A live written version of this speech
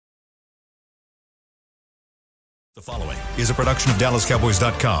The following is a production of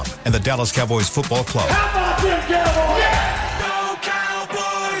DallasCowboys.com and the Dallas Cowboys Football Club. How about them Cowboys? Yeah! Go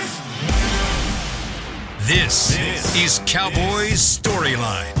Cowboys! This is Cowboys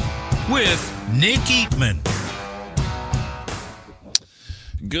StoryLine with Nick Eatman.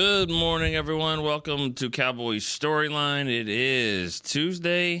 Good morning, everyone. Welcome to Cowboys Storyline. It is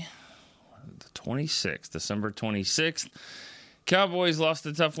Tuesday, the 26th, December 26th. Cowboys lost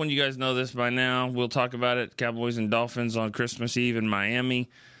a tough one. You guys know this by now. We'll talk about it. Cowboys and Dolphins on Christmas Eve in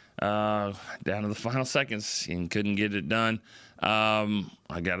Miami. Down to the final seconds and couldn't get it done. I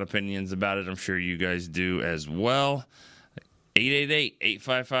got opinions about it. I'm sure you guys do as well.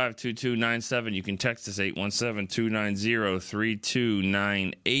 888-855-2297. You can text us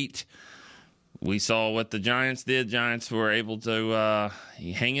 817-290-3298. We saw what the Giants did. Giants were able to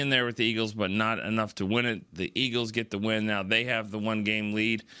hang in there with the Eagles, but not enough to win it. The Eagles get the win. Now they have the one-game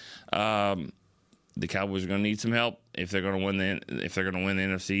lead. The Cowboys are going to need some help if they're going to win the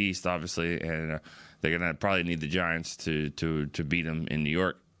NFC East, obviously, and they're going to probably need the Giants to beat them in New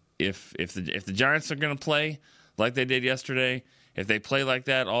York. If the Giants are going to play like they did yesterday, if they play like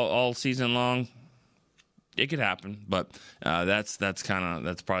that all season long, it could happen, but that's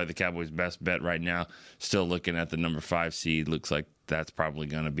probably the Cowboys' best bet right now. Still looking at the number 5 seed. Looks like that's probably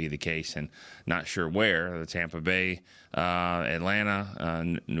going to be the case, and not sure where. The Tampa Bay, Atlanta,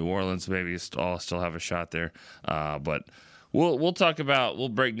 New Orleans maybe all still have a shot there. But we'll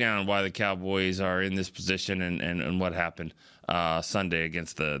break down why the Cowboys are in this position and what happened Sunday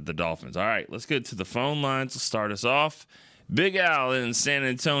against the Dolphins. All right, let's get to the phone lines. Let's start us off. Big Al in San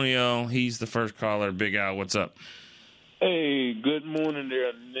Antonio. He's the first caller. Big Al, what's up? Hey, good morning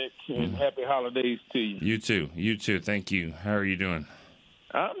there, Nick, and happy holidays to you. You too. You too. Thank you. How are you doing?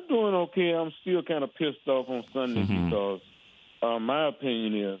 I'm doing okay. I'm still kind of pissed off on Sunday because my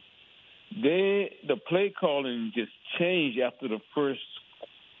opinion is the play calling just changed after the first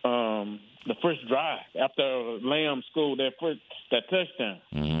drive, after Lamb scored that touchdown.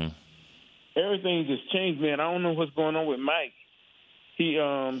 Mm-hmm. Everything just changed, man. I don't know what's going on with Mike. He,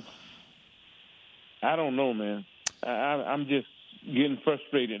 I don't know, man. I'm just getting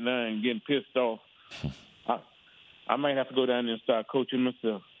frustrated now and getting pissed off. I might have to go down there and start coaching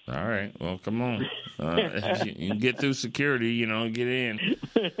myself. All right. Well, come on. You get through security, get in.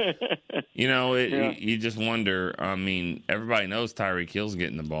 You just wonder. I mean, everybody knows Tyreek Hill's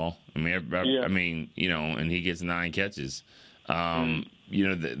getting the ball. I mean, and he gets 9 catches.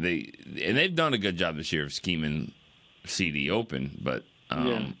 They've done a good job this year of scheming CD open, but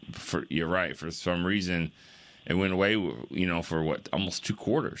you're right. For some reason, it went away. For almost 2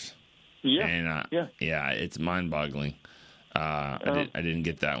 quarters. Yeah, and it's mind-boggling. I didn't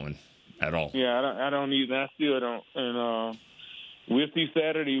get that one at all. Yeah, I don't either. I still don't. And we'll see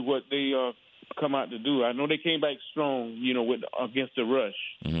Saturday what they come out to do. I know they came back strong, against the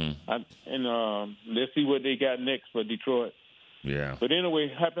rush. Mm-hmm. Let's see what they got next for Detroit. Yeah. But anyway,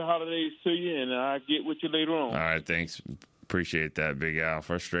 happy holidays to you, and I'll get with you later on. All right, thanks. Appreciate that, Big Al.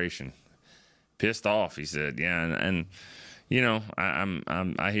 Frustration. Pissed off, he said. Yeah, and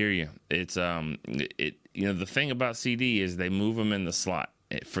I hear you. It's the thing about CD is they move him in the slot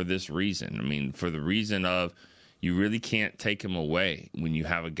for this reason. I mean, for the reason of you really can't take him away when you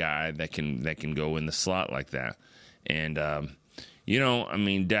have a guy that can go in the slot like that. And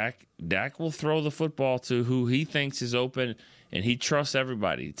Dak will throw the football to who he thinks is open, and he trusts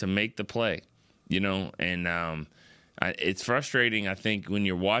everybody to make the play, and it's frustrating, I think, when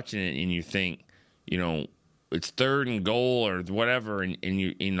you're watching it and you think, it's 3rd and goal or whatever, and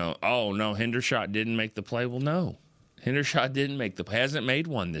oh, no, Hendershot didn't make the play. Well, no, Hendershot didn't make hasn't made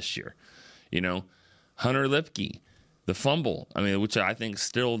one this year. Hunter Lipke, the fumble, which I think is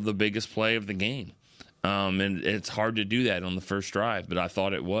still the biggest play of the game. And it's hard to do that on the first drive, but I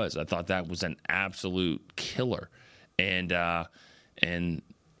thought it was. I thought that was an absolute killer. And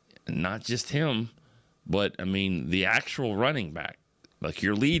not just him, but, the actual running back, like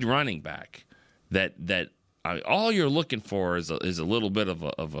your lead running back, that all you're looking for is a little bit of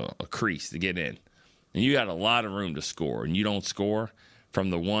a crease to get in. And you got a lot of room to score, and you don't score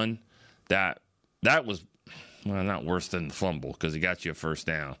from the one that was, well, not worse than the fumble because it got you a first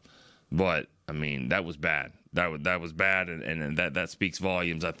down. But, that was bad. That was bad, and that speaks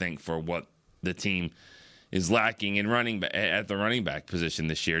volumes, I think, for what the team is lacking in at the running back position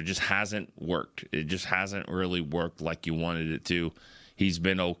this year. It just hasn't worked. It just hasn't really worked like you wanted it to. He's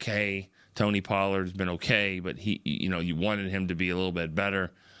been okay. Tony Pollard's been okay, but you wanted him to be a little bit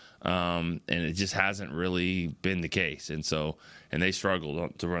better. And it just hasn't really been the case. And they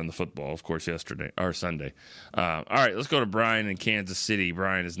struggled to run the football, of course, yesterday or Sunday. All right, let's go to Brian in Kansas City.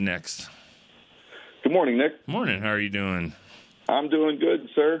 Brian is next. Good Good morning, Nick. Morning. How are you doing? I'm doing good,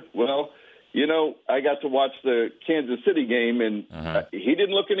 sir. Well, I got to watch the Kansas City game, and he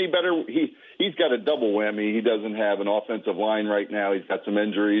didn't look any better. He's got a double whammy. He doesn't have an offensive line right now. He's got some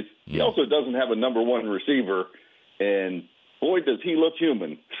injuries. He also doesn't have a number one receiver, and boy, does he look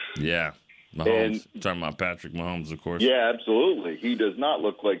human. Yeah. Mahomes. Talking about Patrick Mahomes, of course. Yeah, absolutely. He does not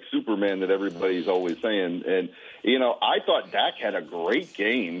look like Superman that everybody's always saying. And, I thought Dak had a great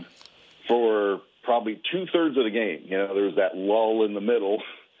game for probably two-thirds of the game. There was that lull in the middle.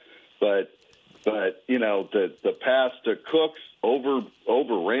 But the pass to Cooks over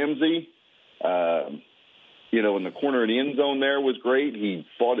Ramsey, in the corner of the end zone there was great. He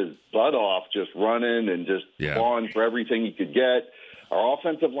fought his butt off just running and just clawing for everything he could get. Our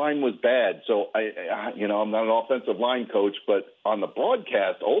offensive line was bad. So, I'm not an offensive line coach, but on the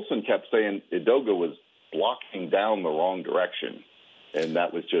broadcast, Olsen kept saying Edoga was blocking down the wrong direction. And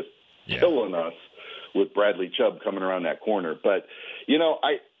that was just killing us with Bradley Chubb coming around that corner. But,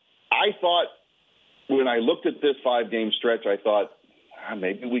 I thought when I looked at this 5-game stretch, I thought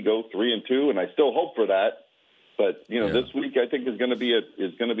maybe we go 3-2, and I still hope for that. But this week I think is going to be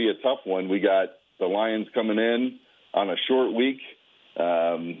a tough one. We got the Lions coming in on a short week,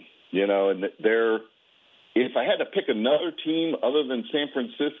 and they're. If I had to pick another team other than San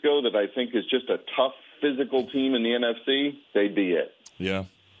Francisco that I think is just a tough physical team in the NFC, they'd be it. Yeah,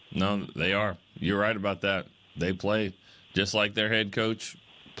 no, they are. You're right about that. They play just like their head coach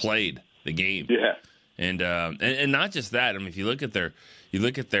played the game. Yeah, and not just that. I mean, if you look at their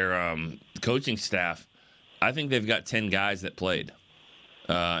coaching staff, I think they've got 10 guys that played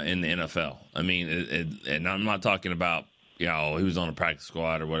in the NFL. I mean, and I'm not talking about he was on a practice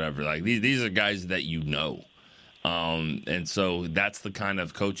squad or whatever. Like these are guys that and so that's the kind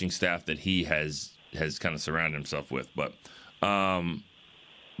of coaching staff that he has kind of surrounded himself with. But and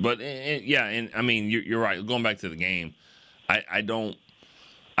I mean, you're right. Going back to the game, I don't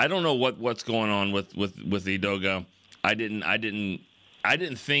know what's going on with Edoga. I didn't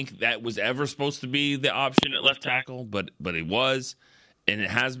think that was ever supposed to be the option at left tackle, but it was, and it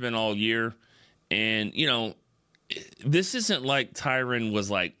has been all year. And this isn't like Tyron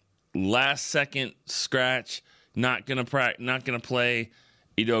was like last second scratch, not gonna play.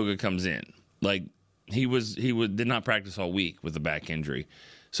 Edoga comes in like he did not practice all week with a back injury,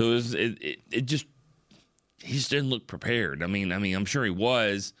 so it just he just didn't look prepared. I mean, I'm sure he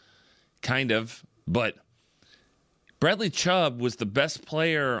was kind of, but Bradley Chubb was the best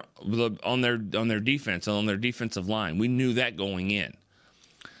player on their defense and on their defensive line. We knew that going in.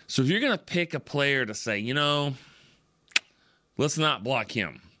 So if you're going to pick a player to say, let's not block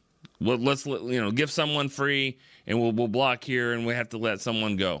him. Let's give someone free and we'll block here and we have to let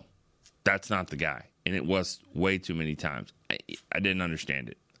someone go. That's not the guy. And it was way too many times. I didn't understand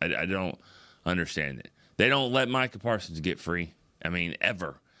it. I don't understand it. They don't let Micah Parsons get free. I mean,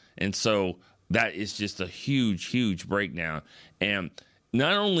 ever. And so that is just a huge, huge breakdown. And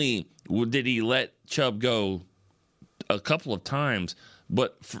not only did he let Chubb go a couple of times,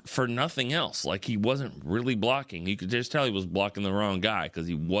 but for nothing else. Like, he wasn't really blocking. You could just tell he was blocking the wrong guy because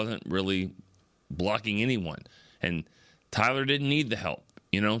he wasn't really blocking anyone. And Tyler didn't need the help.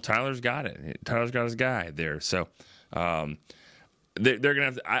 Tyler's got it. Tyler's got his guy there. So they're going to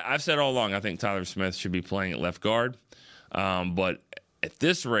have to – I've said all along I think Tyler Smith should be playing at left guard. But at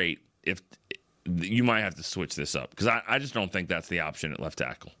this rate, if you might have to switch this up because I just don't think that's the option at left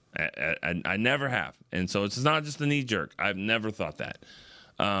tackle. I never have. And so it's not just a knee jerk. I've never thought that.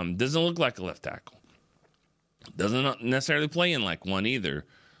 Doesn't look like a left tackle. Doesn't necessarily play in like one either.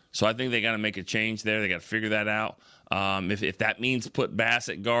 So I think they got to make a change there. They got to figure that out. If that means put Bass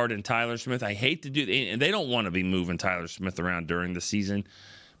at guard and Tyler Smith, I hate to do that. And they don't want to be moving Tyler Smith around during the season.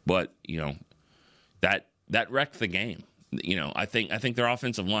 But, that wrecked the game. I think their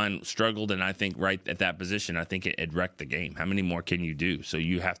offensive line struggled, and I think right at that position, I think it wrecked the game. How many more can you do? So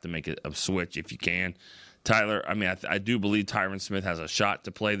you have to make a switch if you can. Tyler, I do believe Tyron Smith has a shot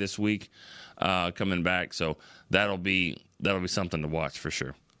to play this week coming back, so that'll be something to watch for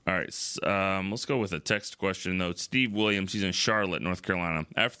sure. All right, let's go with a text question, though. It's Steve Williams. He's in Charlotte, North Carolina.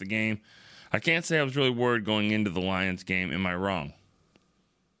 After the game, I can't say I was really worried going into the Lions game. Am I wrong?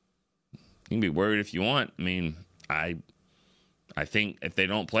 You can be worried if you want. I think if they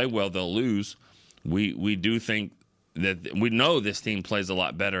don't play well, they'll lose. We do think that we know this team plays a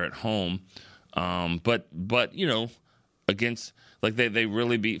lot better at home, but against they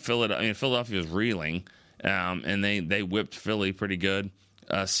really beat Philadelphia. Philadelphia was reeling, and they whipped Philly pretty good.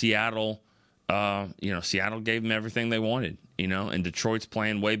 Seattle gave them everything they wanted, and Detroit's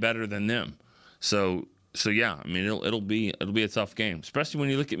playing way better than them. So yeah, it'll be a tough game, especially when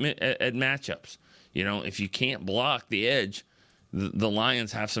you look at matchups. If you can't block the edge, the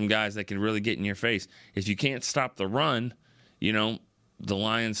Lions have some guys that can really get in your face. If you can't stop the run, the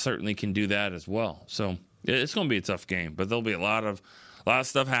Lions certainly can do that as well. So it's going to be a tough game, but there'll be a lot of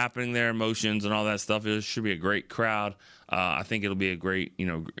stuff happening there, emotions and all that stuff. It should be a great crowd. I think it'll be a great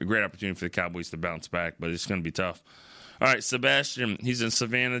opportunity for the Cowboys to bounce back, but it's going to be tough. All right, Sebastian, he's in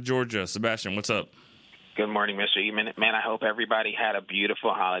Savannah, Georgia. Sebastian, what's up? Good morning, Mr. Eman. Man, I hope everybody had a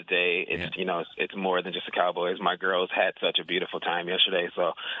beautiful holiday. It's more than just the Cowboys. My girls had such a beautiful time yesterday,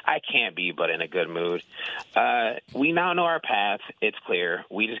 so I can't be but in a good mood. We now know our path. It's clear.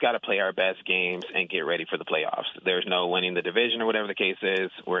 We just got to play our best games and get ready for the playoffs. There's no winning the division or whatever the case is.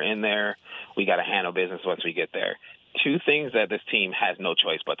 We're in there. We got to handle business once we get there. Two things that this team has no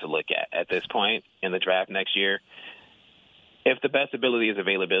choice but to look at this point in the draft next year. If the best ability is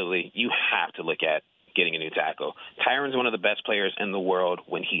availability, you have to look at getting a new tackle. Tyron's one of the best players in the world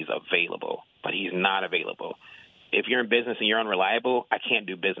when he's available, but he's not available. If you're in business and you're unreliable, I can't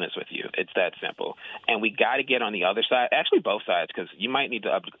do business with you. It's that simple. And we got to get on the other side, actually both sides, because you might need to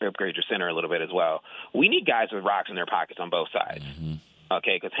upgrade your center a little bit as well. We need guys with rocks in their pockets on both sides. Mm-hmm.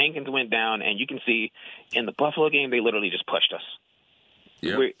 Okay, because Hankins went down, and you can see in the Buffalo game, they literally just pushed us.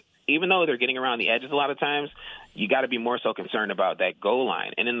 Yep. Even though they're getting around the edges a lot of times, you got to be more so concerned about that goal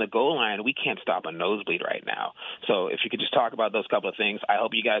line. And in the goal line, we can't stop a nosebleed right now. So if you could just talk about those couple of things, I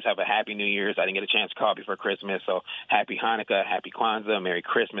hope you guys have a happy New Year's. I didn't get a chance to call before Christmas, so happy Hanukkah, happy Kwanzaa, Merry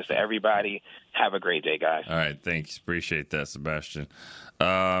Christmas to everybody. Have a great day, guys. All right, thanks. Appreciate that, Sebastian.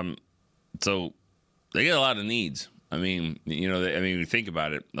 So they got a lot of needs. I mean, when you think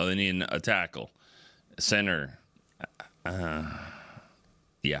about it, they need a tackle, a center.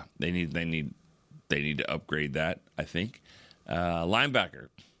 Yeah, they need to upgrade that, I think. Linebacker,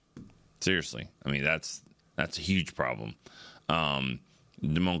 seriously. I mean, that's a huge problem.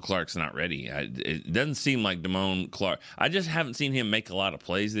 Damone Clark's not ready. It doesn't seem like Damone Clark. I just haven't seen him make a lot of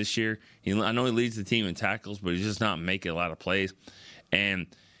plays this year. I know he leads the team in tackles, but he's just not making a lot of plays. And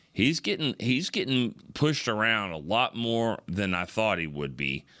he's getting pushed around a lot more than I thought he would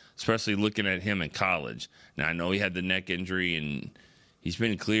be, especially looking at him in college. Now, I know he had the neck injury and he's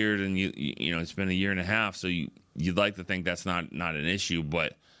been cleared, and it's been a year and a half, so you'd like to think that's not an issue.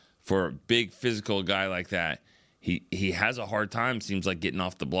 But for a big physical guy like that, he has a hard time, seems like, getting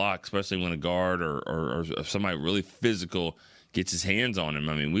off the block, especially when a guard or somebody really physical gets his hands on him.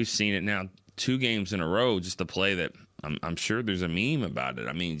 I mean, we've seen it now 2 games in a row, just a play that I'm sure there's a meme about it.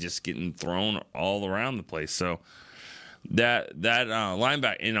 I mean, just getting thrown all around the place. So that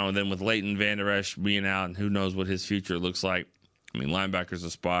linebacker, then with Leighton Vander Esch being out, and who knows what his future looks like. I mean, linebacker's a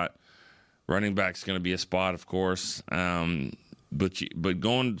spot. Running back's going to be a spot, of course. But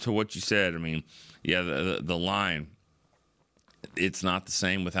going to what you said, I mean, yeah, the line, it's not the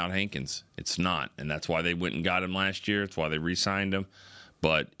same without Hankins. It's not, and that's why they went and got him last year. It's why they re-signed him.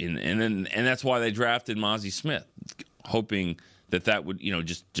 But and that's why they drafted Mozzie Smith, hoping that would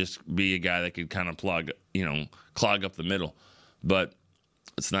just be a guy that could kind of clog up the middle. But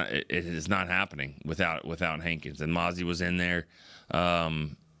it's not. It is not happening without Hankins. And Mozzie was in there.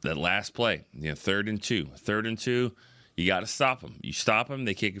 That last play, 3rd and 2. You got to stop them. You stop them,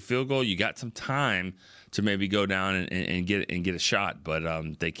 they kick a field goal. You got some time to maybe go down and get a shot, but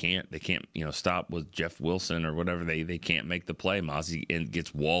they can't. They can't stop with Jeff Wilson or whatever. They can't make the play. Mozzie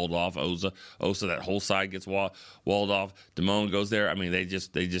gets walled off. Osa, that whole side gets walled off. Damone goes there. I mean, they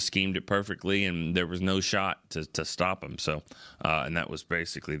just schemed it perfectly, and there was no shot to stop him. So, and that was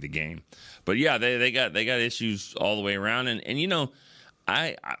basically the game. But yeah, they got issues all the way around, and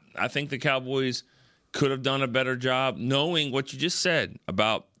I think the Cowboys could have done a better job knowing what you just said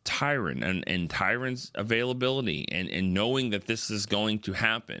about Tyron and Tyron's availability and knowing that this is going to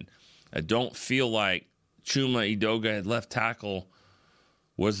happen. I don't feel like Chuma Edoga at left tackle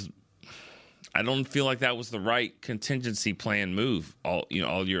I don't feel like that was the right contingency plan move all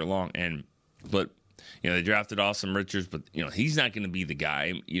year long. But they drafted Austin Richards, but he's not going to be the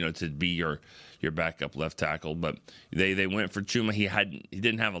guy to be your backup left tackle. But they went for Chuma. He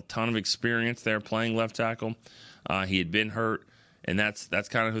didn't have a ton of experience there playing left tackle. He had been hurt, and that's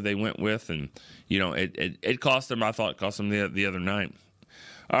kind of who they went with. And it cost them. I thought it cost them the other night.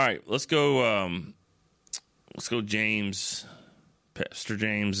 All right, let's go. Let's go. James, Pastor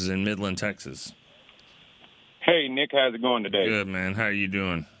James is in Midland, Texas. Hey, Nick, how's it going today? Good, man. How are you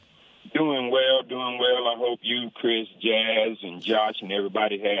doing? Doing well. I hope you, Chris, Jazz, and Josh, and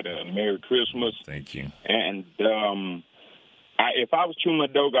everybody had a Merry Christmas. Thank you. And if I was Chuma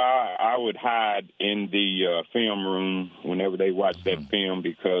Edoga, I would hide in the film room whenever they watch that film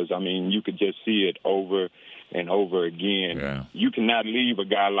because, I mean, you could just see it over and over again. Yeah. You cannot leave a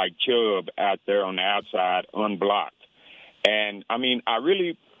guy like Chubb out there on the outside unblocked. And, I mean, I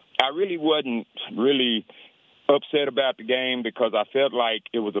really wasn't really upset about the game because I felt like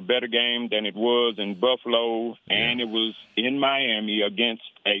it was a better game than it was in Buffalo, and it was in Miami against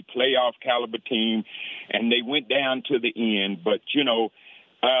a playoff caliber team, and they went down to the end. But, you know,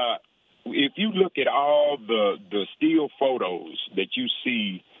 if you look at all the still photos that you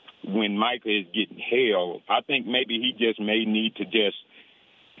see when Micah is getting held, I think maybe he just may need to just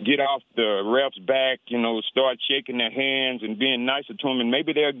get off the refs' back, you know, start shaking their hands and being nicer to him, and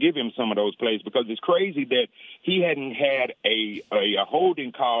maybe they'll give him some of those plays, because it's crazy that he hadn't had a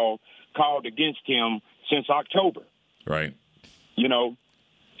holding call called against him since October. Right. You know,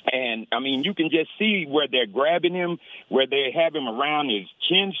 and, I mean, you can just see where they're grabbing him, where they have him around his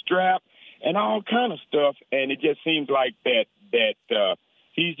chin strap and all kind of stuff, and it just seems like that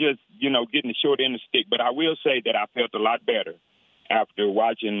he's just, you know, getting the short end of the stick. But I will say that I felt a lot better after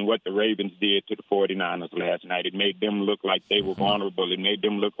watching what the Ravens did to the 49ers last night. It made them look like they were vulnerable. It made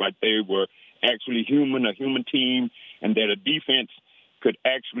them look like they were actually a human team, and that a defense could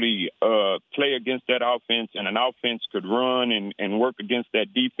actually play against that offense, and an offense could run and work against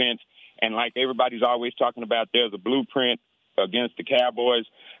that defense. And like everybody's always talking about, there's a blueprint against the Cowboys.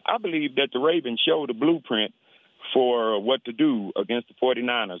 I believe that the Ravens showed a blueprint for what to do against the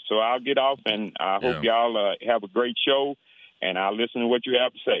 49ers. So I'll get off, and I hope y'all have a great show, and I'll listen to what you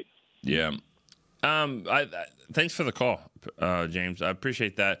have to say. Yeah. Thanks for the call, James. I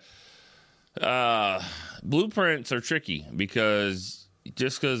appreciate that. Blueprints are tricky because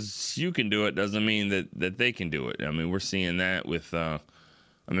just because you can do it doesn't mean that they can do it. I mean, we're seeing that with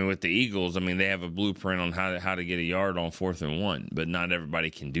with the Eagles. I mean, they have a blueprint on how to get a yard on 4th and 1, but not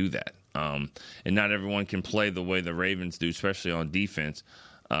everybody can do that. And not everyone can play the way the Ravens do, especially on defense.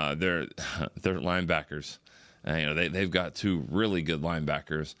 They're linebackers. They've got 2 really good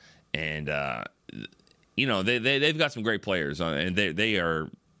linebackers, and they've got some great players, and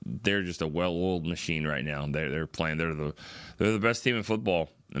they're just a well-oiled machine right now. They're playing. They're the best team in football.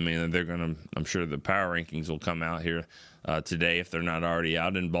 I mean, I'm sure the power rankings will come out here today if they're not already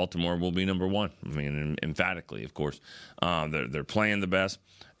out, and Baltimore will be number 1. I mean, emphatically, of course. They're playing the best,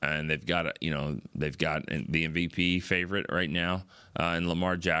 and they've got the MVP favorite right now in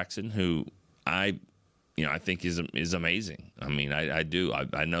Lamar Jackson, who I think is amazing. I mean, I do.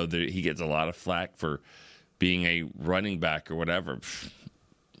 I know that he gets a lot of flack for being a running back or whatever.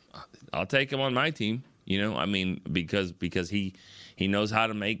 I'll take him on my team. I mean, because he knows how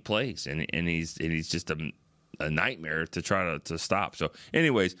to make plays, and he's just a nightmare to try to stop. So,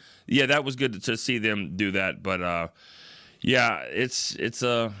 anyways, yeah, that was good to see them do that. But it's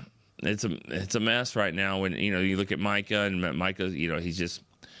a mess right now. When you look at Micah, and Micah, he's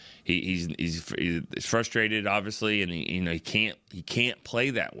frustrated, obviously, and he can't play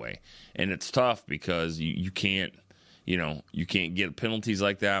that way, and it's tough because you can't get penalties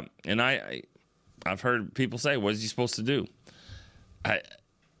like that. And I've heard people say, what is he supposed to do?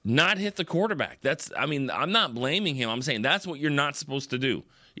 Not hit the quarterback. I'm not blaming him. I'm saying that's what you're not supposed to do.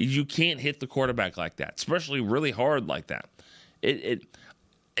 You can't hit the quarterback like that, especially really hard like that. It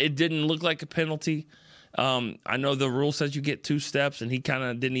didn't look like a penalty. I know the rule says you get 2 steps, and he kind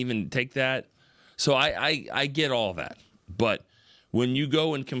of didn't even take that. So I get all that. But when you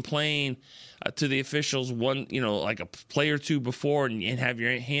go and complain to the officials like a play or 2 before and have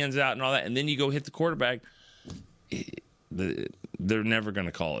your hands out and all that, and then you go hit the quarterback, they're never going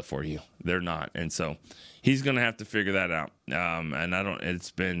to call it for you. They're not. And so he's going to have to figure that out.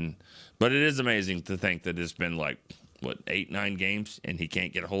 But it is amazing to think that it's been 8-9 games and he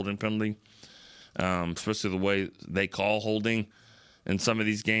can't get a holding penalty. Especially the way they call holding in some of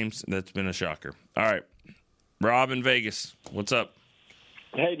these games. That's been a shocker. All right. Rob in Vegas, what's up?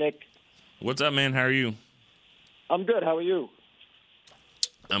 Hey, Nick. What's up, man? How are you? I'm good. How are you?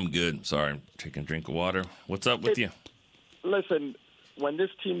 I'm good. Sorry, I'm taking a drink of water. What's up with you? Listen, when this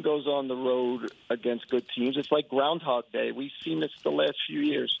team goes on the road against good teams, it's like Groundhog Day. We've seen this the last few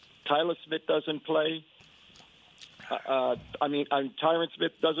years. Tyler Smith doesn't play. Tyron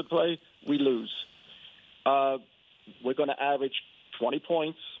Smith doesn't play. We lose. We're going to average 20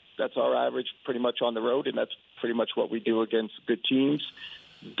 points. That's our average pretty much on the road, and that's pretty much what we do against good teams.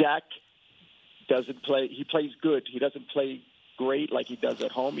 Dak doesn't play. He plays good. He doesn't play great like he does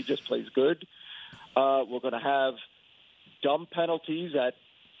at home. He just plays good. We're going to have dumb penalties at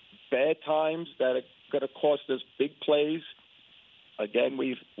bad times that are going to cost us big plays. Again,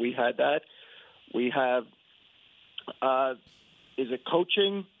 we had that. We have is it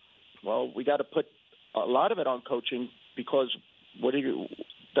coaching? Well, we got to put a lot of it on coaching because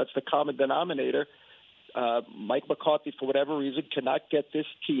that's the common denominator. Mike McCarthy, for whatever reason, cannot get this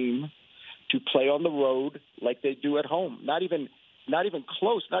team to play on the road like they do at home. Not even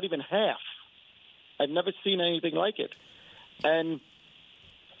close, not even half. I've never seen anything like it. And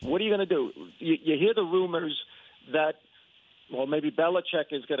what are you going to do? You hear the rumors that, well, maybe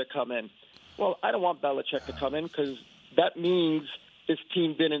Belichick is going to come in. Well, I don't want Belichick to come in because that means this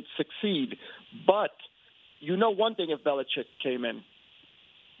team didn't succeed. But you know one thing, if Belichick came in,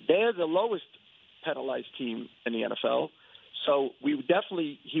 they're the lowest penalized team in the NFL. So he would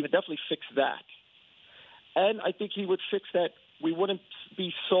definitely fix that. And I think he would fix that we wouldn't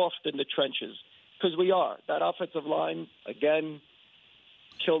be soft in the trenches, because we are. That offensive line, again,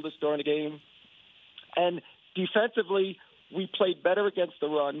 killed us during the game. And defensively, we played better against the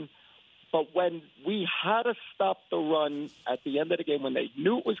run. But when we had to stop the run at the end of the game, when they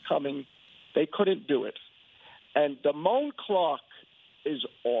knew it was coming, they couldn't do it. And Damone Clark is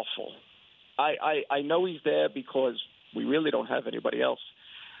awful. I know he's there because we really don't have anybody else.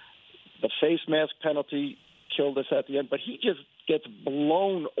 The face mask penalty killed us at the end, but he just gets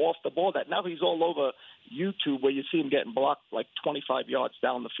blown off the ball. That now he's all over YouTube where you see him getting blocked like 25 yards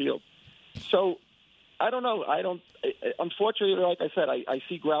down the field. So I don't know. Unfortunately, like I said, I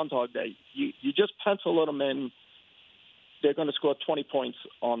see Groundhog Day. You just pencil them in. They're going to score 20 points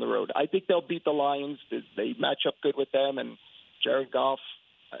on the road. I think they'll beat the Lions. They match up good with them, and Jared Goff,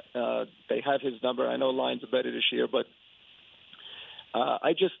 they have his number. I know Lions are better this year, but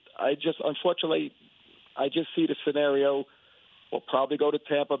I just unfortunately, I just see the scenario. We'll probably go to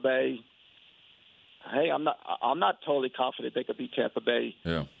Tampa Bay. Hey, I'm not totally confident they could beat Tampa Bay.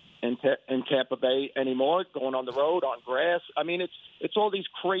 Yeah. In Tampa Bay anymore, going on the road, on grass. I mean, it's all these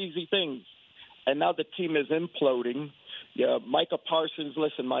crazy things. And now the team is imploding. Yeah, Micah Parsons,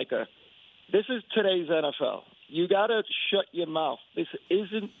 listen, Micah, this is today's NFL. You got to shut your mouth. This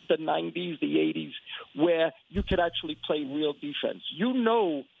isn't the 90s, the 80s, where you could actually play real defense. You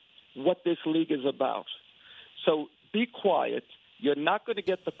know what this league is about. So be quiet. You're not going to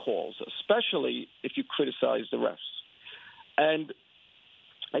get the calls, especially if you criticize the refs. And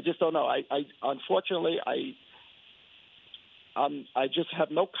I just don't know. Unfortunately, I just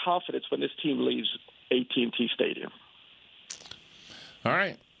have no confidence when this team leaves AT&T Stadium. All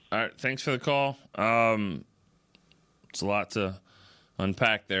right. Thanks for the call. It's a lot to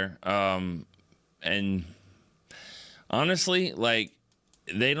unpack there. And honestly, like,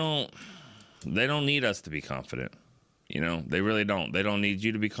 they don't need us to be confident. You know, they really don't. They don't need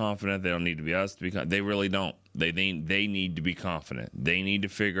you to be confident. They don't need to be us to be confident. They really don't. They need to be confident. They need to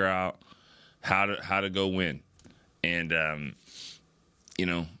figure out how to go win. And you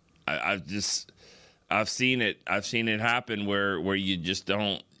know, I've seen it happen where you just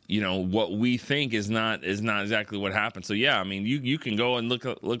don't, you know, what we think is not exactly what happened. So yeah, I mean, you can go and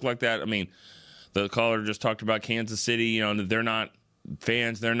look like that. I mean, the caller just talked about Kansas City. You know, they're not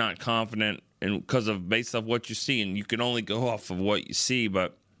fans, they're not confident, and based off what you see, and you can only go off of what you see.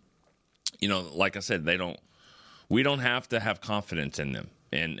 But you know, like I said, we don't have to have confidence in them,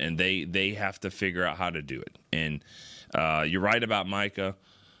 and they have to figure out how to do it. And you're right about Micah.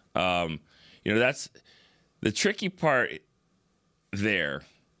 You know, that's the tricky part there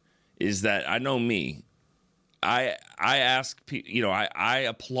is that I know me. I ask people, you know, I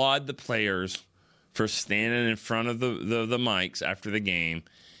applaud the players for standing in front of the mics after the game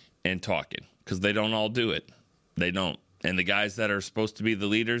and talking, because they don't all do it. They don't. And the guys that are supposed to be the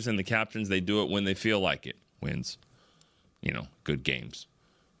leaders and the captains, they do it when they feel like it. Wins, you know, good games.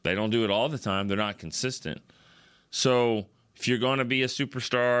 They don't do it all the time. They're not consistent. So if you're going to be a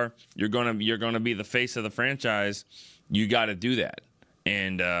superstar, you're going to be the face of the franchise, you got to do that.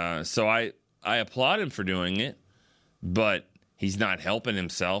 And so I applaud him for doing it, but he's not helping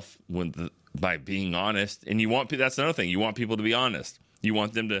himself by being honest. And that's another thing. You want people to be honest. You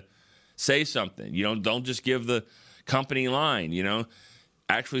want them to say something. You don't just give the company line, you know.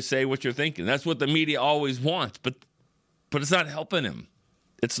 Actually say what you're thinking. That's what the media always wants, but it's not helping him.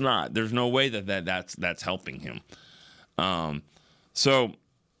 It's not. There's no way that's helping him. So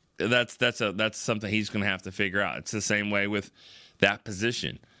that's something he's going to have to figure out. It's the same way with that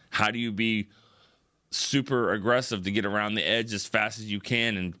position. How do you be super aggressive to get around the edge as fast as you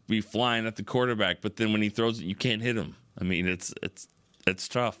can and be flying at the quarterback, but then when he throws it, you can't hit him? I mean, it's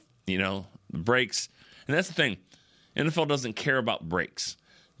tough, you know, breaks. And that's the thing. NFL doesn't care about breaks.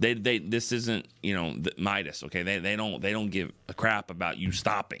 This isn't, you know, Midas, okay? They don't give a crap about you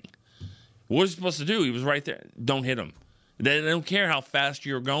stopping. What was he supposed to do? He was right there. Don't hit him. They don't care how fast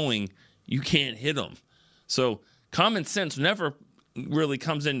you're going. You can't hit him. So common sense never really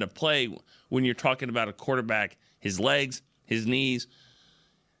comes into play when you're talking about a quarterback, his legs, his knees.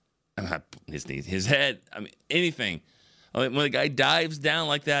 his knees, his head. I mean, anything. When the guy dives down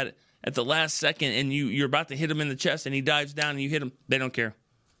like that at the last second, and you're about to hit him in the chest, and he dives down, and you hit him, they don't care.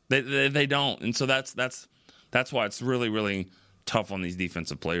 They don't, and so that's why it's really, really tough on these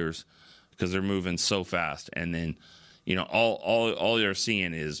defensive players because they're moving so fast, and then all you're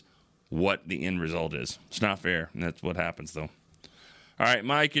seeing is what the end result is. It's not fair, and that's what happens though. All right,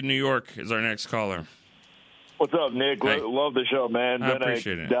 Mike in New York is our next caller. What's up, Nick? Hey. Love the show, man. I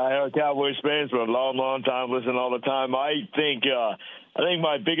appreciate it. Diehard Cowboys fans for a long, long time, listen all the time. I think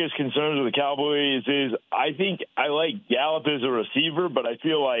my biggest concerns with the Cowboys is I think I like Gallup as a receiver, but I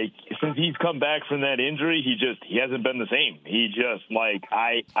feel like since he's come back from that injury, he hasn't been the same. He just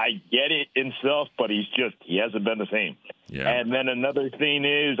I get it and stuff, but he hasn't been the same. Yeah. And then another thing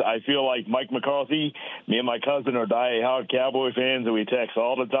is I feel like Mike McCarthy, me and my cousin are diehard Cowboy fans, and we text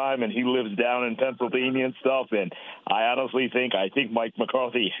all the time, and he lives down in Pennsylvania and stuff. And I honestly think Mike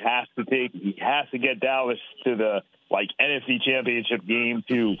McCarthy has to get Dallas to the NFC Championship game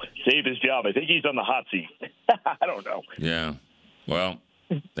to save his job. I think he's on the hot seat. I don't know. Yeah. Well,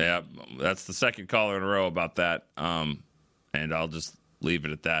 yeah, that's the second caller in a row about that. And I'll just leave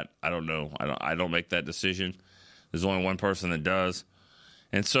it at that. I don't know. I don't make that decision. There's only one person that does.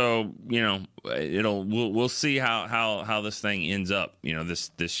 And so, we'll see how this thing ends up,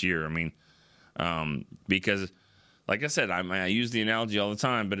 this year. I mean, because like I said, I use the analogy all the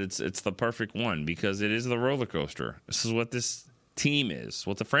time, but it's the perfect one because it is the roller coaster. This is what this team is,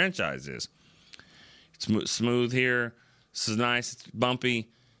 what the franchise is. It's smooth here. This is nice. It's bumpy.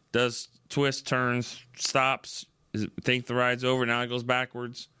 Does twists, turns, stops. Think the ride's over. Now it goes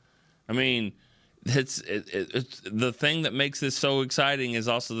backwards. I mean, it's the thing that makes this so exciting is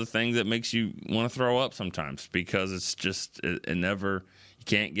also the thing that makes you want to throw up sometimes because it's just it never. You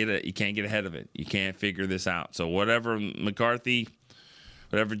can't get ahead of it. You can't figure this out. So whatever McCarthy,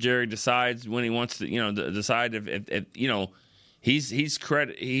 whatever Jerry decides when he wants to, decide if he's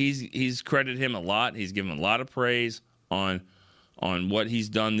credited him a lot. He's given a lot of praise on what he's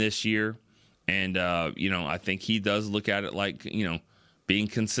done this year, and I think he does look at it like being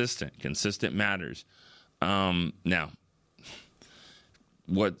consistent. Consistent matters. Now,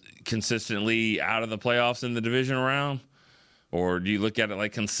 what consistently out of the playoffs in the divisional round? Or do you look at it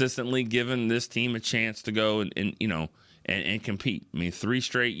like consistently giving this team a chance to go and compete? I mean, 3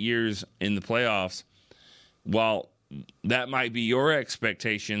 straight years in the playoffs, while that might be your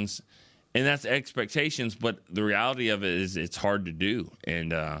expectations, and that's expectations, but the reality of it is it's hard to do.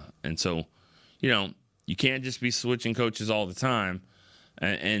 And so, you can't just be switching coaches all the time.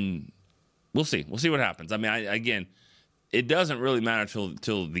 And we'll see. We'll see what happens. I mean, again, it doesn't really matter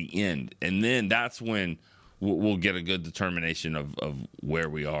till the end. And then that's when we'll get a good determination of where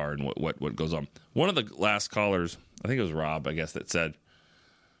we are and what goes on. One of the last callers, I think it was Rob, I guess, that said,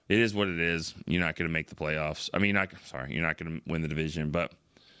 it is what it is. You're not going to make the playoffs. I mean, you're not going to win the division. But,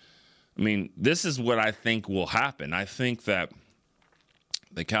 I mean, this is what I think will happen. I think that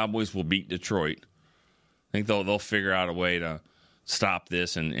the Cowboys will beat Detroit. I think they'll figure out a way to stop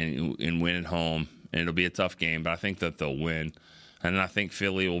this and win at home. And it'll be a tough game, but I think that they'll win. And I think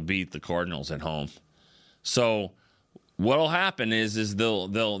Philly will beat the Cardinals at home. So what'll happen is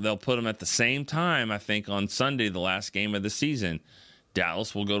they'll put them at the same time. I think on Sunday, the last game of the season,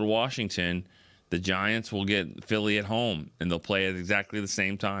 Dallas will go to Washington. The Giants will get Philly at home, and they'll play at exactly the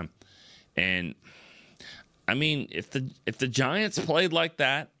same time. And I mean, if the Giants played like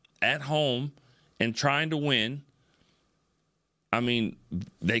that at home and trying to win, I mean,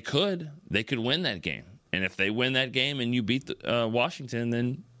 they could win that game. And if they win that game and you beat Washington,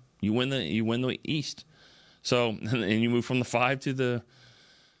 then you win the East. So, and you move from the 5 to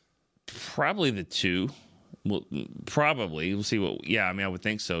probably the 2. Well, probably we'll see what. Yeah, I mean, I would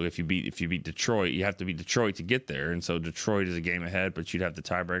think so. If you beat Detroit, you have to beat Detroit to get there, and so Detroit is a game ahead, but you'd have the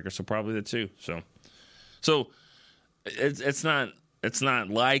tiebreaker. So probably the 2. So it's not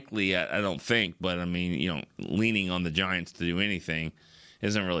likely. I don't think, but I mean, leaning on the Giants to do anything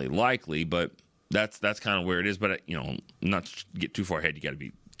isn't really likely. But that's kind of where it is. But not get too far ahead. You got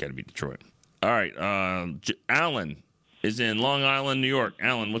to beat Detroit. All right, Alan is in Long Island, New York.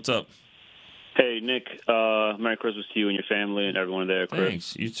 Alan, what's up? Hey, Nick. Merry Christmas to you and your family and everyone there. Chris.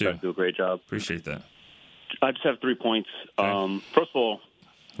 Thanks. You too. You guys do a great job. Appreciate that. I just have 3 points. Okay. First of all,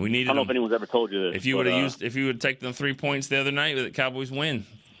 I don't know if anyone's ever told you this. If you would have taken them 3 points the other night, the Cowboys win.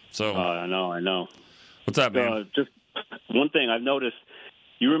 So I know. What's up, man? Just one thing I've noticed.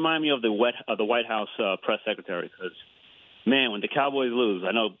 You remind me of the White House press secretary because, man, when the Cowboys lose,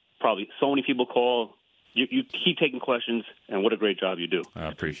 I know probably so many people call. You keep taking questions, and what a great job you do. I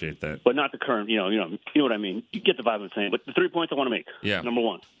appreciate that. But not the current, you know what I mean. You get the vibe I'm saying. But the 3 points I want to make. Yeah. Number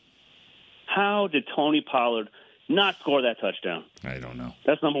one, How did Tony Pollard not score that touchdown? I don't know.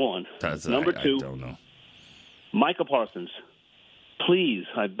 That's number one. Number two, I don't know. Micah Parsons. Please,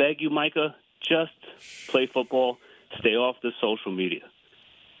 I beg you, Micah, just play football. Stay off the social media.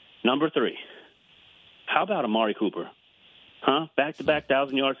 Number three, how about Amari Cooper? Huh? Back-to-back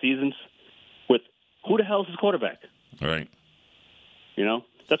 1,000-yard seasons with who the hell is his quarterback? All right. You know,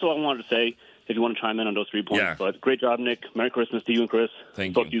 that's all I wanted to say. If you want to chime in on those 3 points. Yeah. But great job, Nick. Merry Christmas to you and Chris.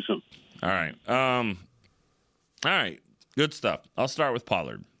 Thank you. Talk to you soon. All right. All right. Good stuff. I'll start with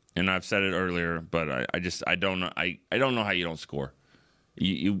Pollard. And I've said it earlier, but I don't know. I don't know how you don't score.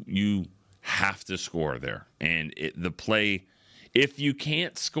 You have to score there. And the play, if you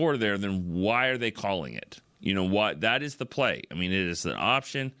can't score there, then why are they calling it? You know what? That is the play. I mean, it is an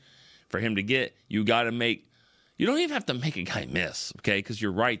option for him to get. You got to make. You don't even have to make a guy miss, okay? Because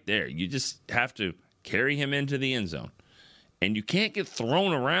you're right there. You just have to carry him into the end zone, and you can't get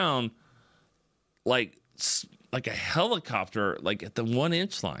thrown around like a helicopter, like at the 1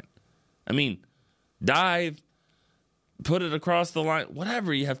 inch line. I mean, dive, put it across the line,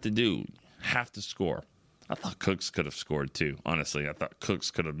 whatever you have to do, have to score. I thought Cooks could have scored too. Honestly, I thought Cooks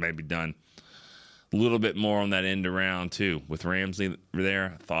could have maybe done a little bit more on that end around too with Ramsey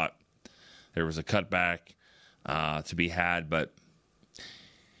there. I thought there was a cutback to be had, but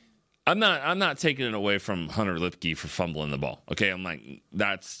I'm not taking it away from Hunter Lipke for fumbling the ball. Okay, I'm like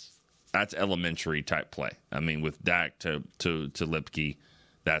that's elementary type play. I mean, with Dak to Lipke,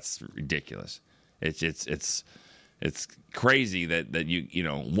 that's ridiculous. It's crazy that you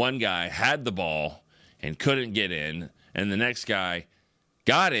know one guy had the ball and couldn't get in, and the next guy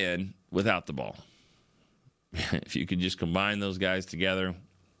got in without the ball. If you could just combine those guys together.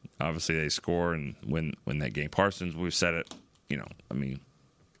 Obviously, they score and win that game. Parsons, we've said it. You know, I mean,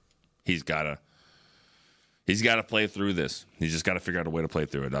 he's got to play through this. He's just got to figure out a way to play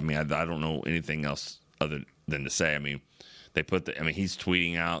through it. I mean, I don't know anything else other than to say. I mean, he's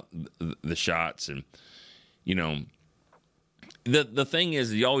tweeting out the shots, and you know, the thing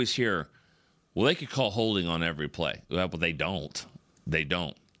is, you always hear, well, they could call holding on every play. Well, they don't. They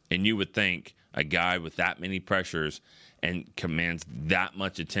don't. And you would think a guy with that many pressures and commands that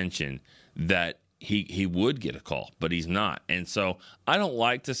much attention that he would get a call, but he's not. And so I don't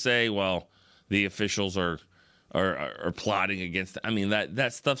like to say, well, the officials are plotting against. I mean,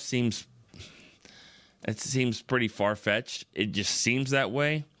 that stuff seems pretty far-fetched. It just seems that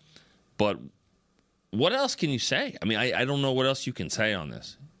way. But what else can you say? I mean, I don't know what else you can say on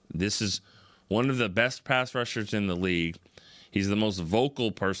this. This is one of the best pass rushers in the league. He's the most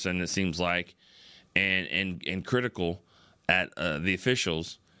vocal person, it seems like, and critical at the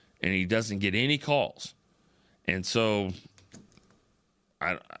officials, and he doesn't get any calls. And so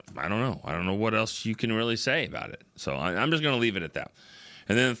I don't know. I don't know what else you can really say about it. So I'm just going to leave it at that.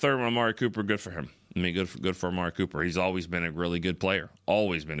 And then the third one, Amari Cooper, good for him. I mean, good for Amari Cooper. He's always been a really good player.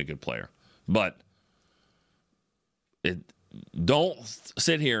 Always been a good player. But don't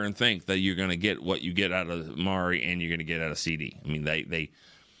sit here and think that you're going to get what you get out of Amari and you're going to get out of CD. I mean, they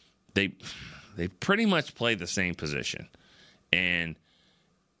pretty much play the same position. And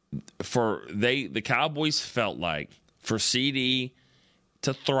the Cowboys felt like for CD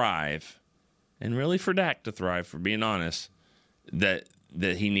to thrive, and really for Dak to thrive, for being honest, that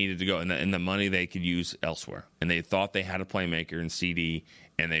he needed to go, and the money they could use elsewhere. And they thought they had a playmaker in CD,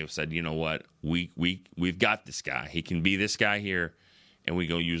 and they said, you know what, we've got this guy. He can be this guy here, and we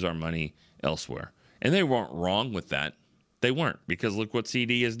go use our money elsewhere. And they weren't wrong with that. They weren't, because look what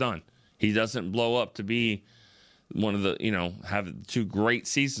CD has done. He doesn't blow up to be one of the, have 2 great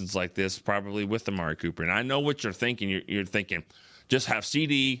seasons like this, probably with Amari Cooper. And I know what you're thinking. You're thinking, just have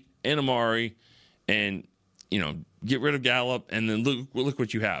CD and Amari and, get rid of Gallup, and then look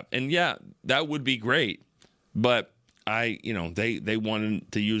what you have. And, yeah, that would be great. But, they wanted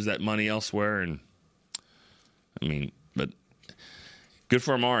to use that money elsewhere. And, but good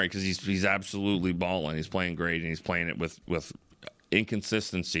for Amari because he's absolutely balling. He's playing great, and he's playing it with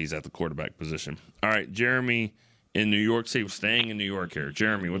inconsistencies at the quarterback position. All right, Jeremy in New York City. We're staying in New York here.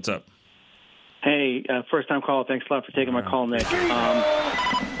 Jeremy, what's up? Hey, first-time call. Thanks a lot for taking my call, Nick.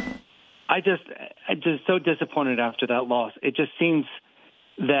 I'm just so disappointed after that loss. It just seems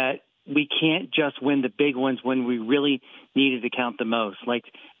that we can't just win the big ones when we really needed to count the most. Like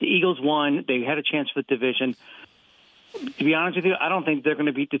the Eagles won. They had a chance for the division. To be honest with you, I don't think they're going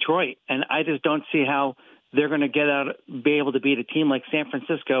to beat Detroit, and I just don't see how they're going to be able to beat a team like San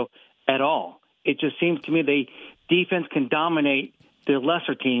Francisco at all. It just seems to me defense can dominate the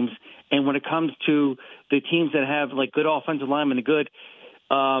lesser teams, and when it comes to the teams that have like good offensive linemen and good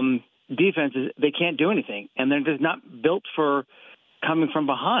defenses, they can't do anything, and they're just not built for coming from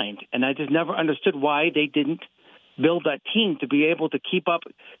behind. And I just never understood why they didn't build that team to be able to keep up,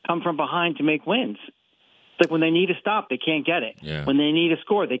 come from behind to make wins. It's like when they need a stop, they can't get it. Yeah. When they need a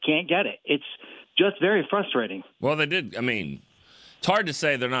score, they can't get it. It's just very frustrating. Well, they did. I mean, it's hard to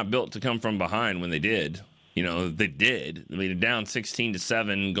say they're not built to come from behind when they did. You know, they did. I mean, down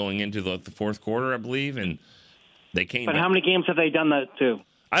 16-7 going into the fourth quarter, I believe, and they came. But how many games have they done that to?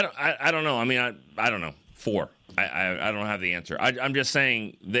 I don't know. I mean, I don't know. 4. I don't have the answer. I'm just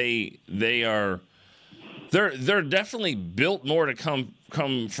saying they're definitely built more to come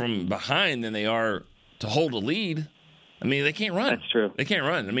from behind than they are to hold a lead. I mean, they can't run. That's true. They can't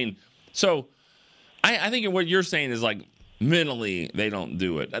run. I mean, so I think what you're saying is like mentally they don't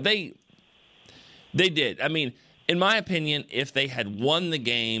do it. They did. I mean, in my opinion, if they had won the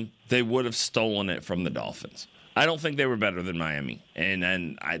game, they would have stolen it from the Dolphins. I don't think they were better than Miami.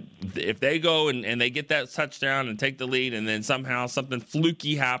 And if they go and they get that touchdown and take the lead and then somehow something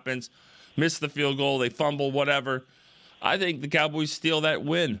fluky happens, miss the field goal, they fumble, whatever, I think the Cowboys steal that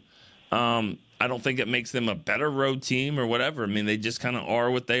win. I don't think it makes them a better road team or whatever. I mean, they just kind of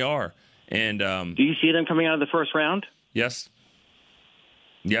are what they are. And do you see them coming out of the first round? Yes,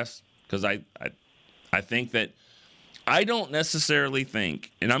 because I think that I don't necessarily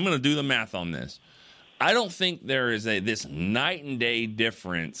think, and I'm going to do the math on this, I don't think there is this night and day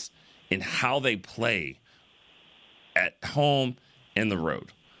difference in how they play at home and the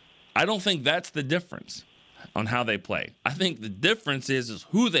road. I don't think that's the difference on how they play. I think the difference is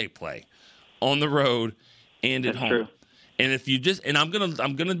who they play on the road and at home. True. And if you just, and I'm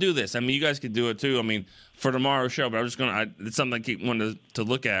gonna do this. I mean, you guys could do it too. I mean, for tomorrow's show, but I'm just it's something I keep wanting to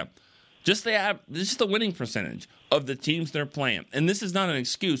look at. Just the winning percentage of the teams they're playing, and this is not an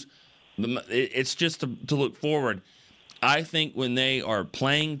excuse. It's just to look forward. I think when they are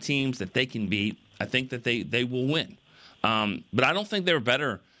playing teams that they can beat, I think that they will win. But I don't think they were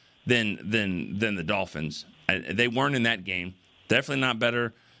better than the Dolphins. They weren't in that game. Definitely not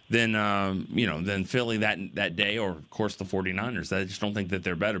better than Philly that day, or of course the 49ers. I just don't think that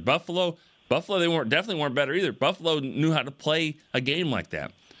they're better. Buffalo, they definitely weren't better either. Buffalo knew how to play a game like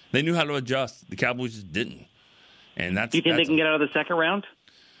that. They knew how to adjust. The Cowboys just didn't. And Do you think they can get out of the second round?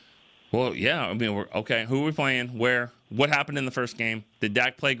 Well, yeah. I mean, okay. Who are we playing? Where? What happened in the first game? Did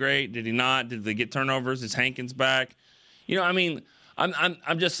Dak play great? Did he not? Did they get turnovers? Is Hankins back? You know, I mean,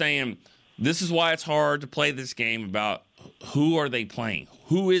 I'm just saying this is why it's hard to play this game about who are they playing?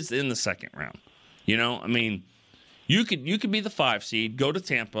 Who is in the second round? You know, I mean, you could be the 5 seed, go to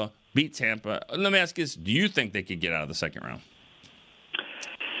Tampa, beat Tampa. Let me ask you this: do you think they could get out of the second round?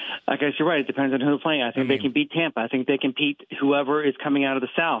 I guess you're right. It depends on who they're playing. I think they can beat Tampa. I think they can beat whoever is coming out of the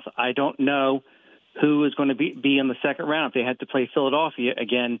South. I don't know who is going to be in the second round. If they had to play Philadelphia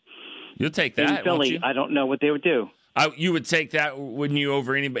again, you'll take that. In Philly, won't you? I don't know what they would do. You would take that, wouldn't you,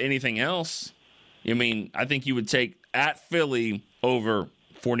 over anything else? I mean, I think you would take at Philly over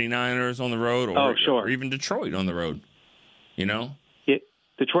 49ers on the road, or even Detroit on the road. You know,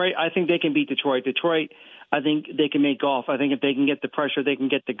 Detroit. I think they can beat Detroit. Detroit. I think they can make golf. I think if they can get the pressure, they can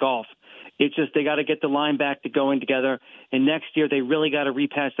get the golf. It's just they got to get the line back to going together. And next year, they really got to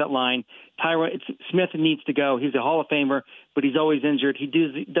repass that line. Tyron Smith needs to go. He's a Hall of Famer, but he's always injured. He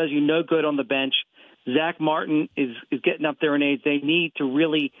does you no good on the bench. Zach Martin is getting up there in age. They need to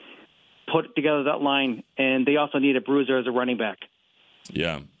really put together that line, and they also need a bruiser as a running back.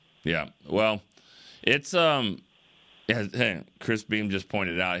 Yeah. Well, it's hey, Chris Beam just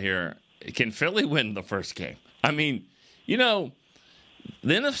pointed out here. Can Philly win the first game? I mean, you know,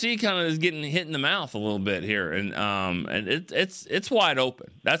 the NFC kind of is getting hit in the mouth a little bit here, and it's wide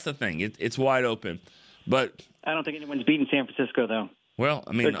open. That's the thing; it's wide open. But I don't think anyone's beaten San Francisco, though. Well,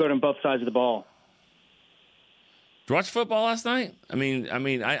 I mean, they're good on both sides of the ball. Did you watch football last night? I mean,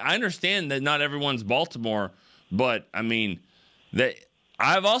 I understand that not everyone's Baltimore, but I mean,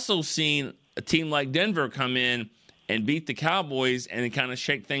 I've also seen a team like Denver come in and beat the Cowboys and kind of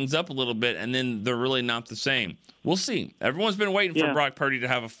shake things up a little bit, and then they're really not the same. We'll see. Everyone's been waiting for Brock Purdy to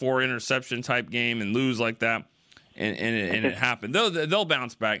have a 4-interception type game and lose like that, and it happened. They'll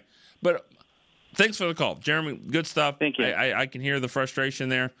bounce back. But thanks for the call, Jeremy. Good stuff. Thank you. I can hear the frustration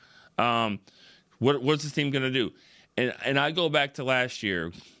there. What's this team going to do? And I go back to last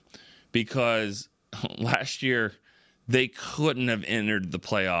year, because last year they couldn't have entered the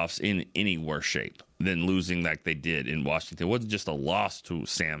playoffs in any worse shape than losing like they did in Washington. It wasn't just a loss to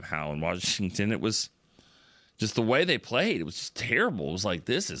Sam Howell in Washington. It was just the way they played. It was just terrible. It was like,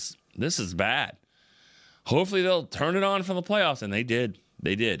 this is bad. Hopefully they'll turn it on for the playoffs, and they did.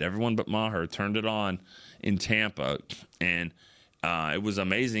 They did. Everyone but Maher turned it on in Tampa, and it was an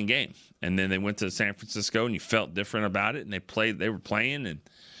amazing game. And then they went to San Francisco, and you felt different about it. And they were playing, and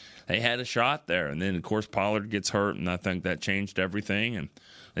they had a shot there. And then, of course, Pollard gets hurt, and I think that changed everything. And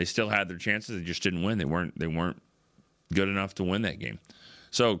they still had their chances. They just didn't win. They weren't good enough to win that game.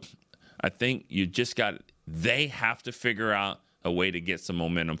 So I think they have to figure out a way to get some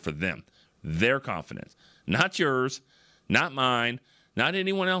momentum for them. Their confidence. Not yours, not mine, not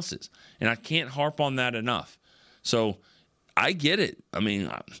anyone else's. And I can't harp on that enough. So I get it. I mean,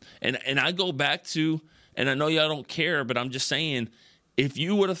 and I go back to, and I know y'all don't care, but I'm just saying, if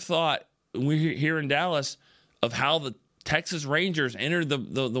you would have thought, we're here in Dallas, of how the Texas Rangers entered the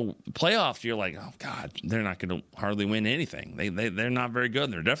playoffs, you're like, oh, God, they're not going to hardly win anything. They're not very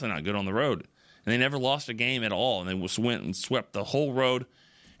good. They're definitely not good on the road. And they never lost a game at all. And they went and swept the whole road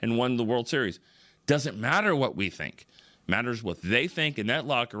and won the World Series. Doesn't matter what we think. It matters what they think in that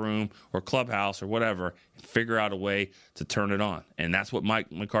locker room or clubhouse or whatever, and figure out a way to turn it on. And that's what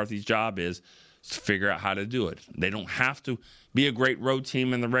Mike McCarthy's job is to figure out how to do it. They don't have to be a great road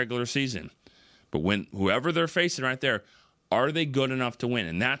team in the regular season. But when whoever they're facing right there, are they good enough to win?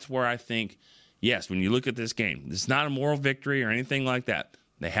 And that's where I think, yes, when you look at this game, it's not a moral victory or anything like that.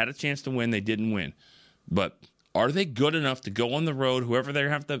 They had a chance to win. They didn't win. But are they good enough to go on the road, whoever they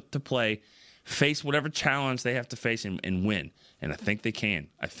have to play, face whatever challenge they have to face and win? And I think they can.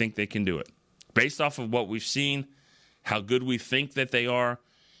 I think they can do it. Based off of what we've seen, how good we think that they are,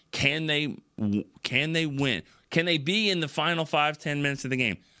 can they win? Can they be in the final 5-10 minutes of the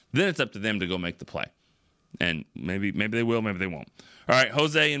game? Then it's up to them to go make the play. And maybe they will, maybe they won't. All right,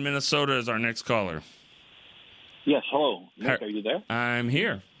 Jose in Minnesota is our next caller. Yes, hello. Nick, are you there? I'm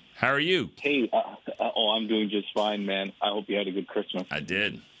here. How are you? Hey, I'm doing just fine, man. I hope you had a good Christmas. I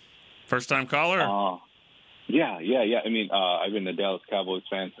did. First-time caller? Yeah. I mean, I've been a Dallas Cowboys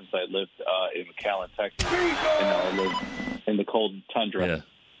fan since I lived in McAllen, Texas, and now I live in the cold tundra. Yeah.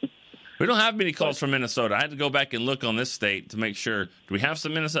 We don't have many calls from Minnesota. I had to go back and look on this state to make sure. Do we have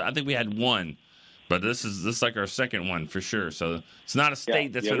some Minnesota? I think we had one, but this is like our second one for sure. So it's not a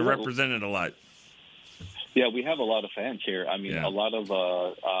state that's been represented a lot. Yeah, we have a lot of fans here. I mean, a lot of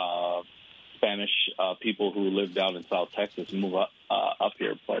Spanish people who live down in South Texas move up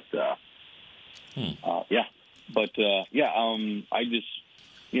here. But I just,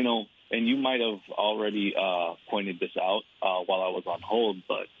 and you might have already pointed this out while I was on hold,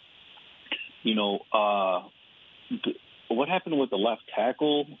 but what happened with the left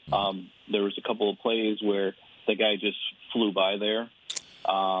tackle? There was a couple of plays where the guy just flew by there.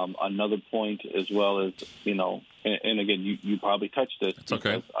 Another point as well as, and again, you probably touched this. It's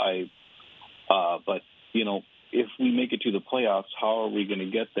okay. But, if we make it to the playoffs, how are we going to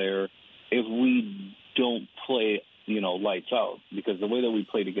get there if we don't play, lights out? Because the way that we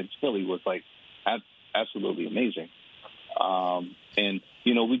played against Philly was like absolutely amazing. And,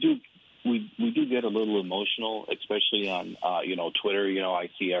 we do get a little emotional, especially on, Twitter. I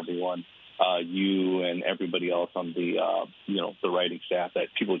see everyone, you and everybody else on the, the writing staff,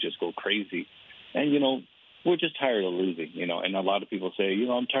 that people just go crazy. And, we're just tired of losing, and a lot of people say,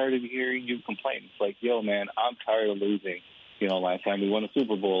 I'm tired of hearing you complain. It's like, yo, man, I'm tired of losing. Last time we won a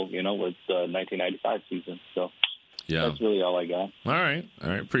Super Bowl, was the 1995 season. So that's really all I got. All right.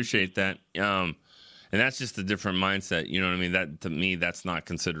 Appreciate that. And that's just a different mindset. You know what I mean? That, to me, that's not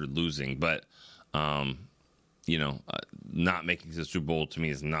considered losing. But, not making the Super Bowl to me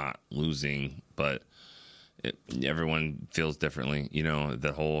is not losing. But everyone feels differently.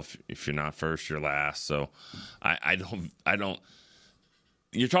 The whole if you're not first, you're last. So I don't.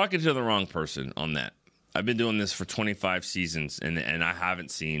 You're talking to the wrong person on that. I've been doing this for 25 seasons, and I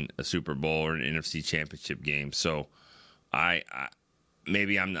haven't seen a Super Bowl or an NFC Championship game. So I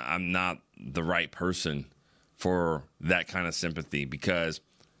maybe I'm not the right person for that kind of sympathy, because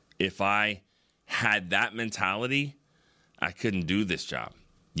if I had that mentality, I couldn't do this job.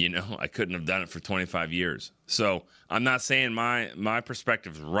 I couldn't have done it for 25 years. So I'm not saying my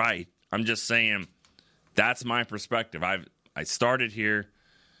perspective's right. I'm just saying that's my perspective. I started here,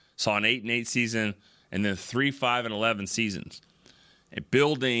 saw an 8-8 season, and then 3-5-11 seasons. And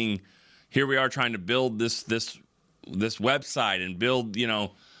building, here we are trying to build this website and build,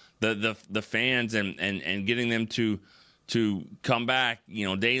 the fans and getting them to come back,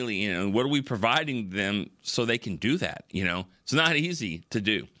 daily. What are we providing them so they can do that? It's not easy to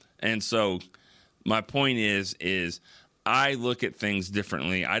do. And so my point is I look at things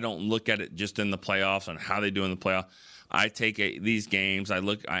differently. I don't look at it just in the playoffs and how they do in the playoffs. I take these games.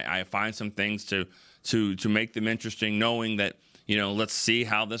 I find some things to make them interesting, knowing that, let's see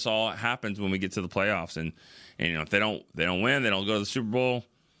how this all happens when we get to the playoffs. And if they don't win, they don't go to the Super Bowl.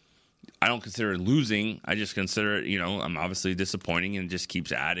 I don't consider it losing. I just consider it, I'm obviously disappointing, and it just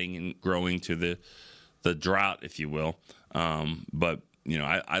keeps adding and growing to the drought, if you will. But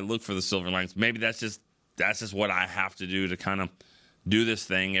I look for the silver linings. Maybe that's just what I have to do to kind of do this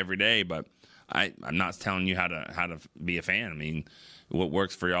thing every day. But I'm not telling you how to be a fan. I mean, what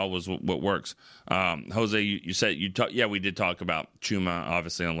works for y'all was what works. Jose, you said we did talk about Chuma,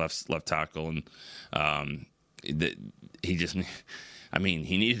 obviously on left tackle, and he just,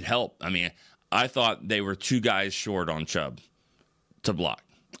 he needed help. I mean, I thought they were 2 guys short on Chubb to block.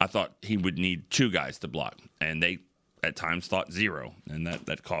 I thought he would need 2 guys to block, and they at times thought 0, and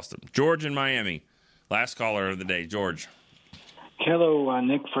that cost him. George in Miami, last caller of the day. George. Hello,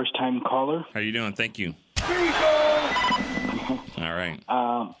 Nick, first-time caller. How you doing? Thank you. All right.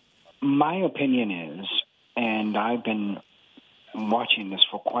 My opinion is, and I've been watching this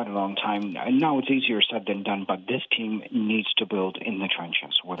for quite a long time. Now it's easier said than done, but this team needs to build in the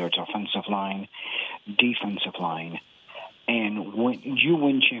trenches, whether it's offensive line, defensive line. And when you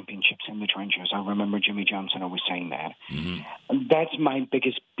win championships in the trenches, I remember Jimmy Johnson always saying that. Mm-hmm. That's my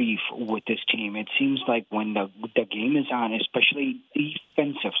biggest beef with this team. It seems like when the game is on, especially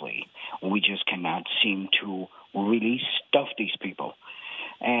defensively, we just cannot seem to really stuff these people.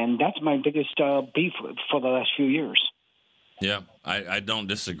 And that's my biggest beef for the last few years. Yeah, I don't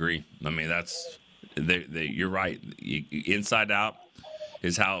disagree. I mean, that's you're right. Inside out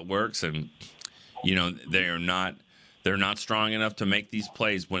is how it works, and they're not strong enough to make these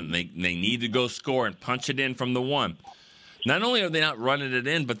plays when they need to go score and punch it in from the 1. Not only are they not running it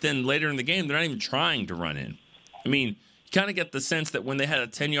in, but then later in the game they're not even trying to run in. I mean, you kind of get the sense that when they had a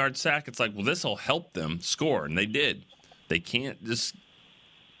 10-yard sack, it's like, well, this will help them score, and they did. They can't just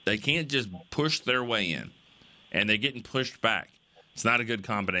push their way in. And they're getting pushed back. It's not a good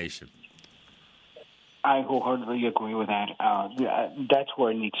combination. I wholeheartedly agree with that. That's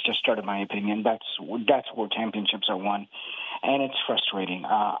where it needs to start, in my opinion. That's where championships are won, and it's frustrating.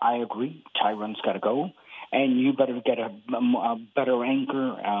 I agree. Tyron's got to go, and you better get a better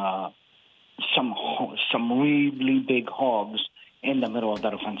anchor, some really big hogs in the middle of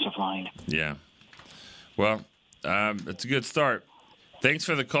that offensive line. Yeah. Well, it's a good start. Thanks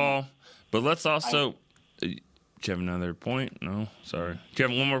for the call, but let's also. Do you have another point? No, sorry. Do you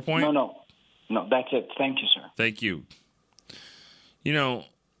have one more point? No, that's it. Thank you, sir. Thank you.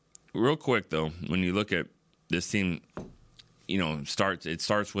 Real quick though, when you look at this team, it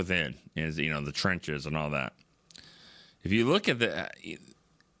starts within, is the trenches and all that. If you look at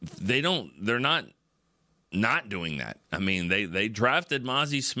they're not doing that. I mean, they drafted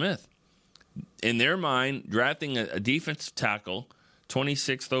Mozzie Smith. In their mind, drafting a defensive tackle,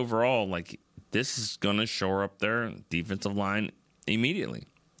 26th overall, like. This is going to shore up their defensive line immediately.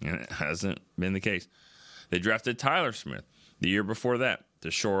 And it hasn't been the case. They drafted Tyler Smith the year before that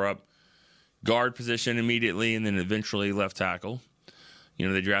to shore up guard position immediately and then eventually left tackle.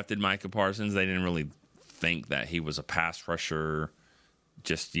 They drafted Micah Parsons. They didn't really think that he was a pass rusher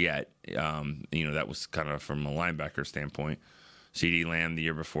just yet. That was kind of from a linebacker standpoint. CeeDee Lamb the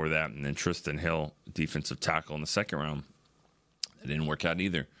year before that, and then Tristan Hill, defensive tackle in the second round. It didn't work out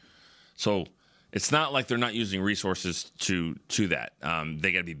either. So it's not like they're not using resources to that.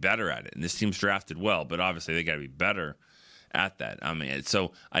 They got to be better at it. And this team's drafted well, but obviously they got to be better at that. I mean,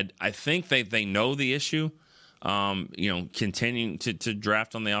 so I think they know the issue. Continuing to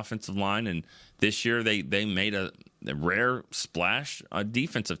draft on the offensive line, and this year they made a rare splash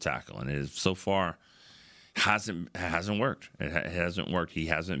defensive tackle, and it is so far hasn't worked. It hasn't worked. He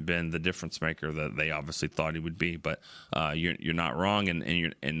hasn't been the difference maker that they obviously thought he would be. But you're not wrong,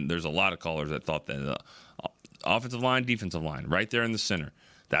 and there's a lot of callers that thought that offensive line, defensive line, right there in the center.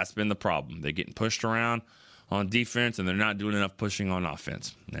 That's been the problem. They're getting pushed around on defense, and they're not doing enough pushing on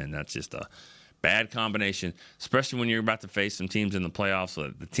offense, and that's just a bad combination, especially when you're about to face some teams in the playoffs. So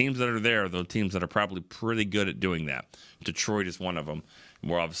the teams that are there are the teams that are probably pretty good at doing that. Detroit is one of them.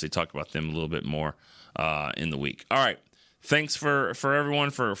 We'll obviously talk about them a little bit more in the week. All right. Thanks for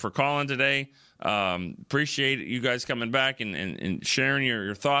everyone for calling today. Appreciate you guys coming back and sharing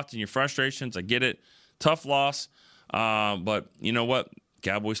your thoughts and your frustrations. I get it. Tough loss. But you know what?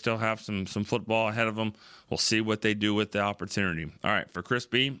 Cowboys still have some football ahead of them. We'll see what they do with the opportunity. All right. For Chris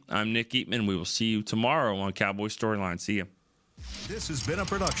B., I'm Nick Eatman. We will see you tomorrow on Cowboys Storyline. See you. This has been a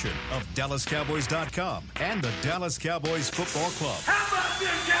production of DallasCowboys.com and the Dallas Cowboys Football Club. How about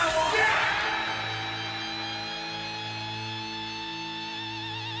this, Cowboys? Yeah!